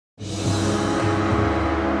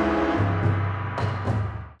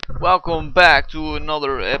Welcome back to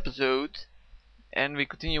another episode, and we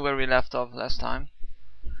continue where we left off last time.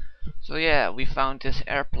 So yeah, we found this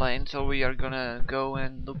airplane, so we are gonna go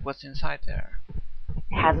and look what's inside there.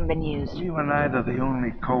 Hasn't been used. We were neither the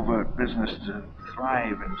only covert business to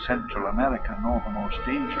thrive in Central America nor the most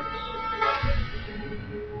dangerous.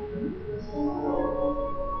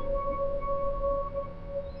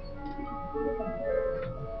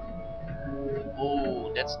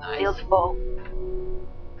 Oh, that's nice. Feels full.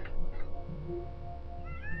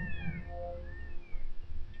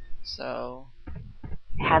 So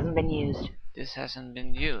Hasn't been used. this hasn't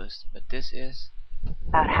been used, but this is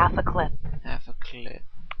About half a clip. half a clip.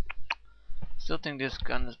 Still think this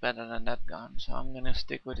gun is better than that gun, so I'm gonna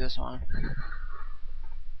stick with this one.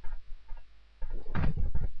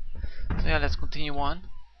 So yeah, let's continue on.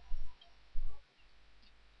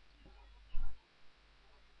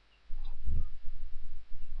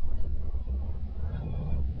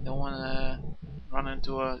 Don't wanna run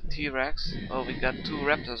into a T-Rex. Oh, we got two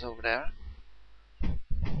raptors over there.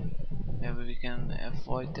 Maybe we can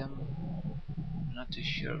avoid them. I'm not too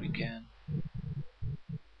sure we can.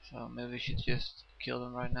 So maybe we should just kill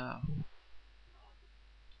them right now.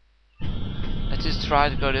 Let's just try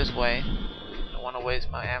to go this way. I don't want to waste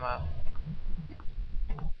my ammo.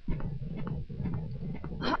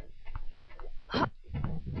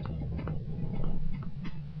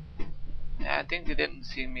 Yeah, I think they didn't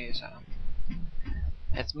see me, so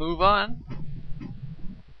let's move on.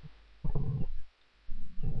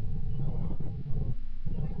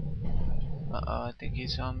 Uh-oh, I think he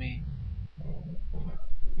saw me.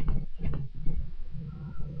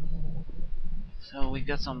 So we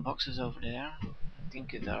got some boxes over there. I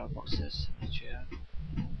think there are boxes. Sure.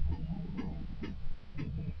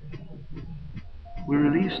 We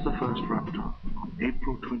released the first Raptor on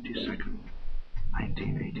April 22nd,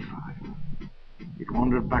 1985. It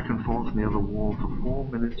wandered back and forth near the wall for 4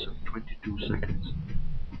 minutes and 22 seconds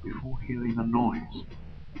before hearing a noise,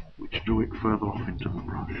 which drew it further off into the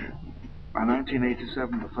brush. By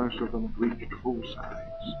 1987, the first of them had reached full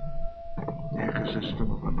size. The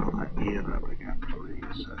ecosystem of another era began to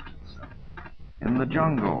reassert itself. In the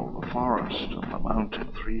jungle, the forest, and the mountain,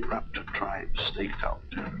 3 raptor tribes staked out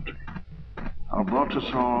territory.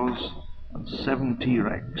 Albertosaurs and 7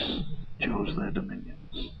 T-Rex chose their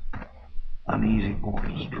dominions. Uneasy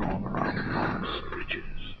borders drawn around forest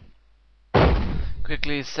ridges.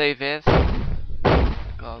 Quickly save it,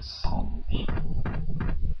 because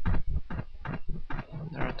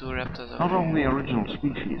there are 2 raptors over Not all here. the original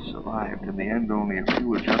species survived. In the end, only a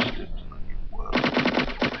few adjusted to the new world.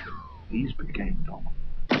 These became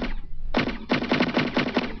dominant.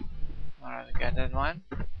 Alright, we got that one.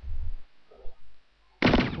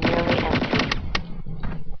 Nearly empty.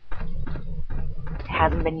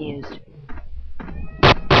 Hasn't been used.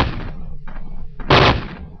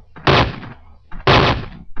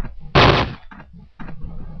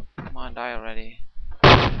 Come on, die already.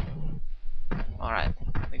 Alright,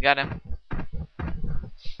 we got him.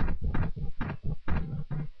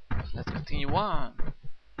 So let's continue on.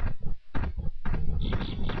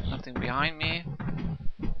 Nothing behind me.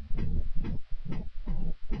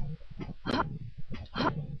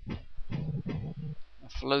 A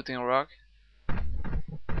floating rock.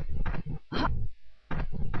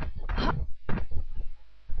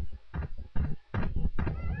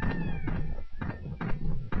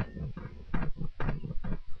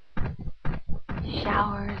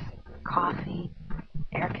 Showers, coffee,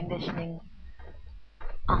 air conditioning.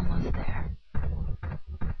 Almost there.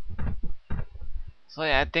 So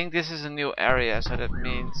yeah, I think this is a new area, so that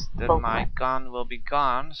means that my gun will be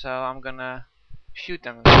gone, so I'm gonna shoot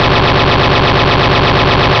them.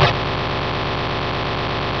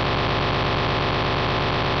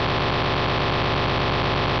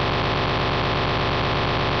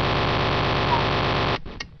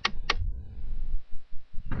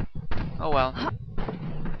 Oh well.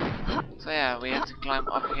 So yeah, we have to climb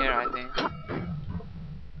up here, I think.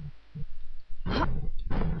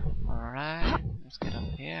 Alright, let's get up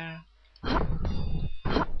here.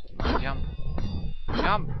 Jump.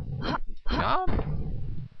 Jump! Jump!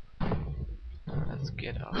 Let's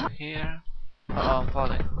get up here. Uh-oh, I'm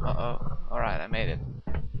falling. Uh-oh. Alright, I made it.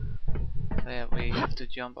 So yeah, we have to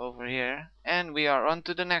jump over here. And we are on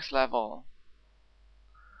to the next level.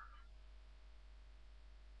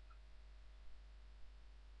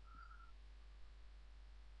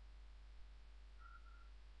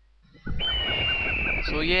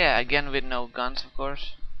 So yeah, again with no guns, of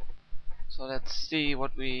course. So let's see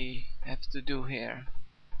what we have to do here.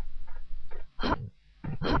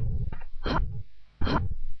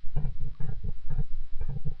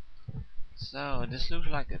 So this looks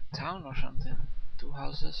like a town or something. 2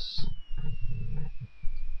 houses.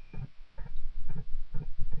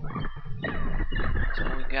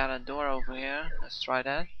 So we got a door over here. Let's try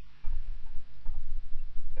that.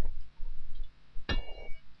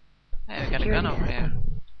 Hey, we got a gun over here.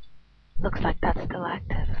 Looks like that's still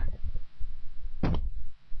active.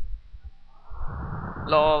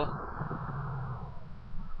 LOL.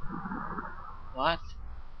 What?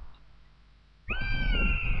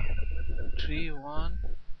 3, 1,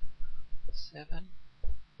 7.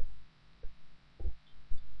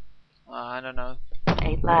 I don't know.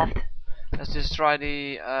 8 left. Let's just try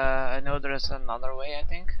the. I know there is another way. I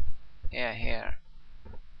think. Yeah, here.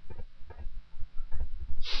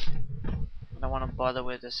 I don't want to bother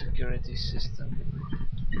with the security system.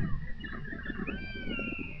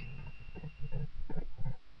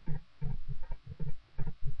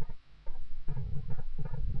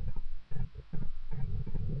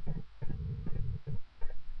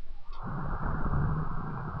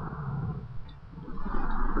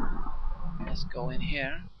 Let's go in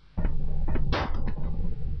here.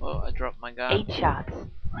 Oh, I dropped my gun. 8 shots.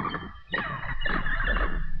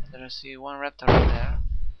 There I see one raptor over there.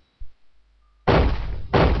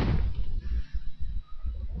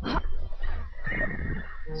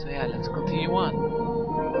 So yeah, let's continue on.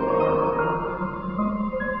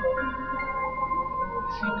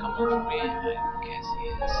 Is he coming for me? I guess he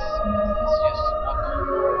is. Let's just walk on.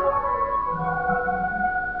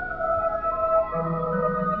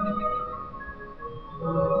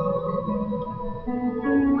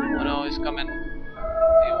 Oh no, he's coming.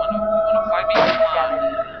 You wanna fight me? Come on.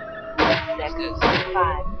 6, What's this?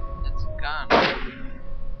 5. That's a gun.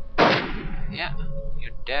 Yeah,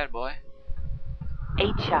 you're dead, boy. 8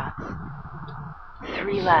 shots.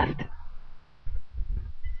 3 left.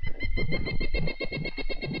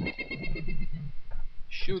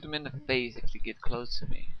 Shoot him in the face if you get close to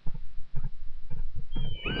me.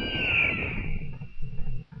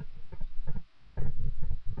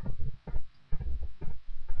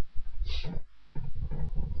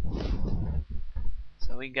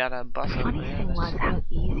 So we got a bus over Funny here. thing was how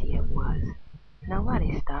easy it was.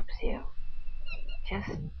 Nobody stops you.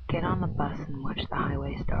 Just get on the bus and watch the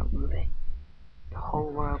highway start moving. The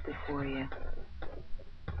whole world before you.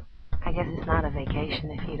 I guess it's not a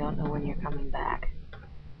vacation if you don't know when you're coming back.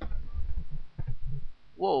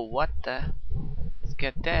 Whoa, what the? Let's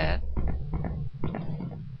get that.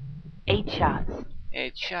 8 shots.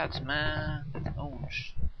 8 shots, man. Oh,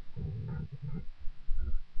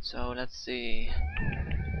 so let's see.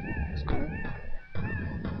 Let's go.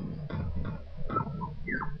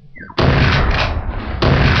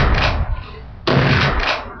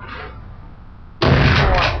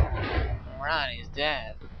 Alright, he's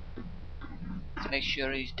dead. Let's make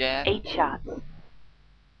sure he's dead. 8 shots.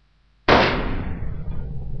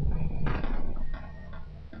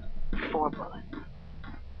 4 bullets.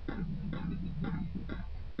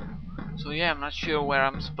 So yeah, I'm not sure where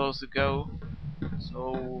I'm supposed to go.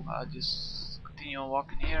 So I'll just continue on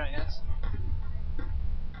walking here, I guess.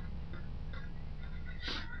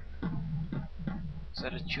 Is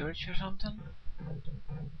that a church or something?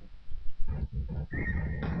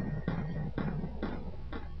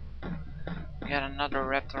 Got another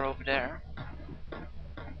raptor over there.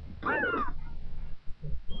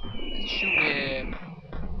 Let's shoot him.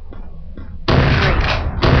 3, 2,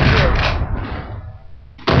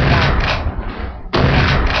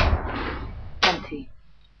 1. Empty.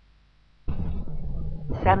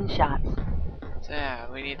 7 shots. So yeah,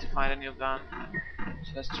 we need to find a new gun.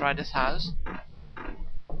 So let's try this house.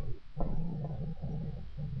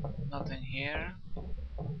 Nothing here.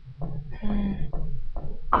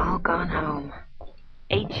 All gone home.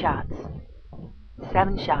 8 shots.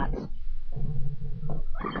 7 shots.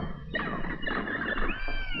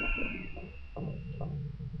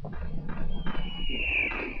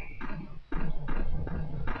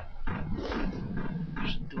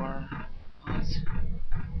 There's a door. What?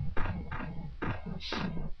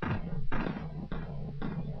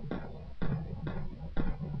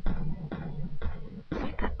 It's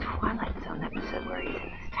like that Twilight Zone episode where he's in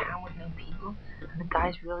this town with no people, and the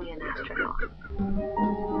guy's really an astronaut.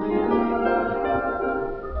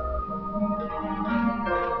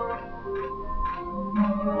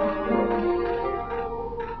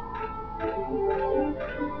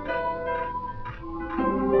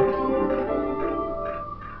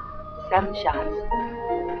 Seven shots.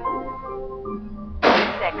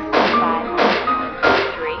 6,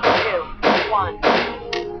 5, 3, 2, 1.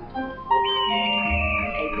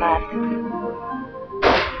 8 left.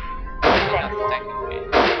 6,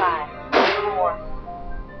 5, 4,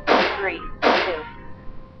 3, 2.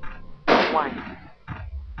 1.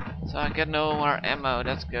 So I get no more ammo,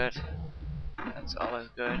 that's good. That's always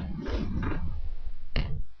good.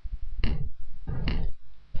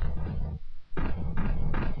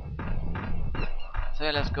 So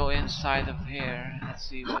let's go inside of here. Let's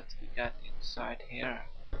see what we got inside here.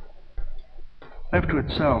 Left to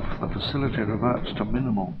itself, the facility reverts to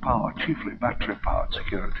minimal power, chiefly battery-powered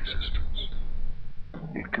security systems.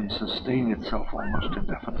 It can sustain itself almost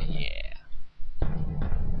indefinitely. Yeah.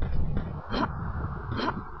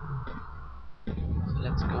 So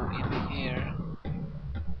let's go in here.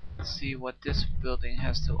 See what this building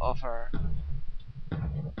has to offer.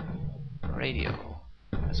 Radio.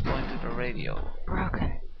 Let's go into the radio.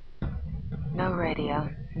 Broken. No radio,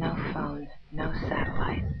 no phone, no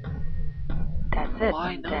satellite. That's it.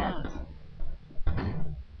 Why I'm not? dead.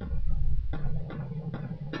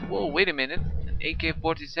 Whoa, wait a minute. An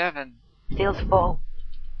AK-47. Seal's full.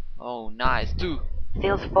 Oh, nice. 2.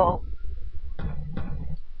 Seal's full.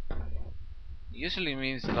 Usually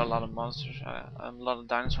means that a lot of monsters, a lot of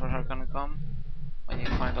dinosaurs are gonna come when you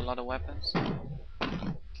find a lot of weapons.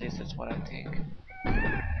 At least that's what I think.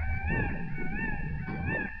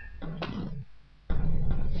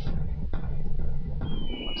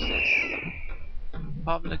 What's this?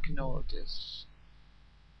 Public notice.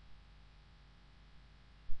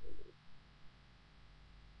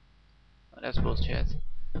 Oh, that's bullshit.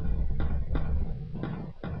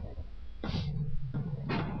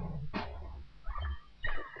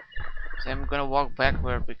 So I'm gonna walk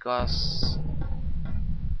backward because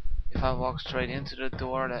if I walk straight into the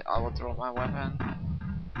door, that I will throw my weapon,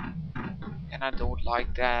 and I don't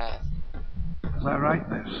like that. As I write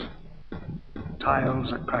this,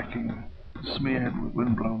 tiles are cracking, smeared with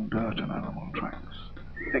windblown dirt and animal tracks.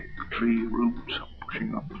 Thick tree roots are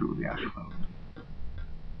pushing up through the asphalt.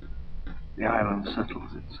 The island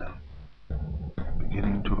settles itself,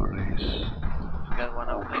 beginning to erase Got one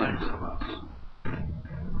all over trace here. of us.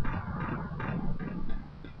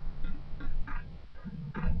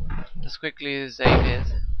 Let's quickly save it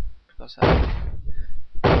because I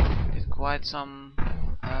did quite some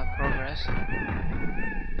progress.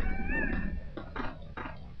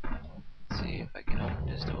 Let's see if I can open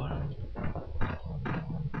this door.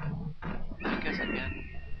 I guess I can.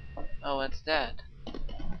 Oh, it's dead.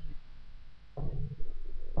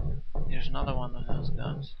 Here's another one of those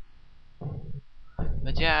guns.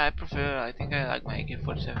 But yeah, I think I like my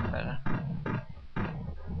AK-47 better.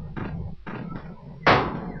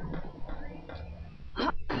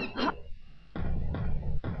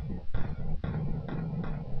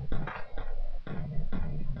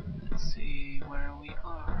 Let's see where we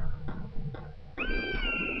are.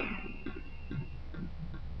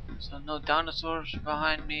 So no dinosaurs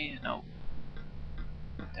behind me? No.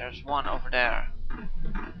 There's one over there.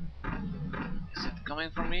 Is it coming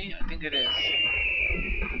for me? I think it is.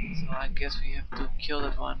 So I guess we have to kill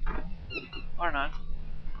that one. Or not.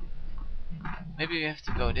 Maybe we have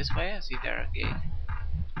to go this way. I see there a gate.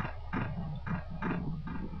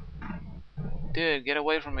 Dude, get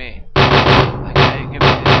away from me. Okay, give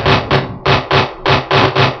me this.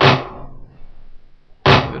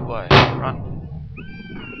 Good boy. Run.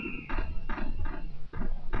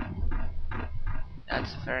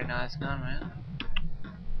 That's a very nice gun, man.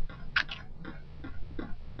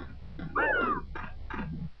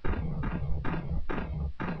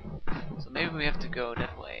 So maybe we have to go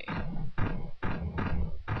that way.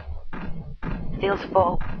 Seal's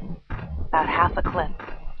full. About half a clip.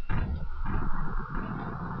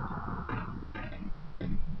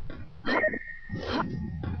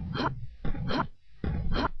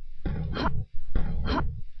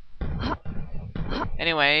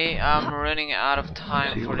 Anyway, I'm running out of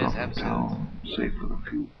time for this episode. Town, save for a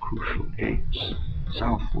few crucial gates,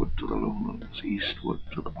 southward to the lowlands, eastward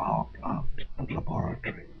to the power plant and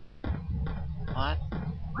laboratory. What?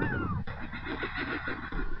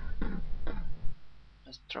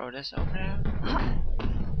 Let's throw this over there.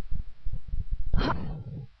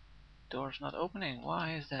 Door's not opening.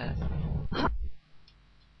 Why is that?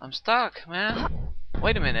 I'm stuck, man.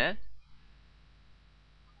 Wait a minute.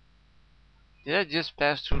 Did I just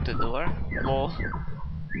pass through the door? Lol.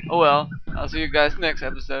 Oh well. I'll see you guys next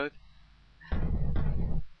episode.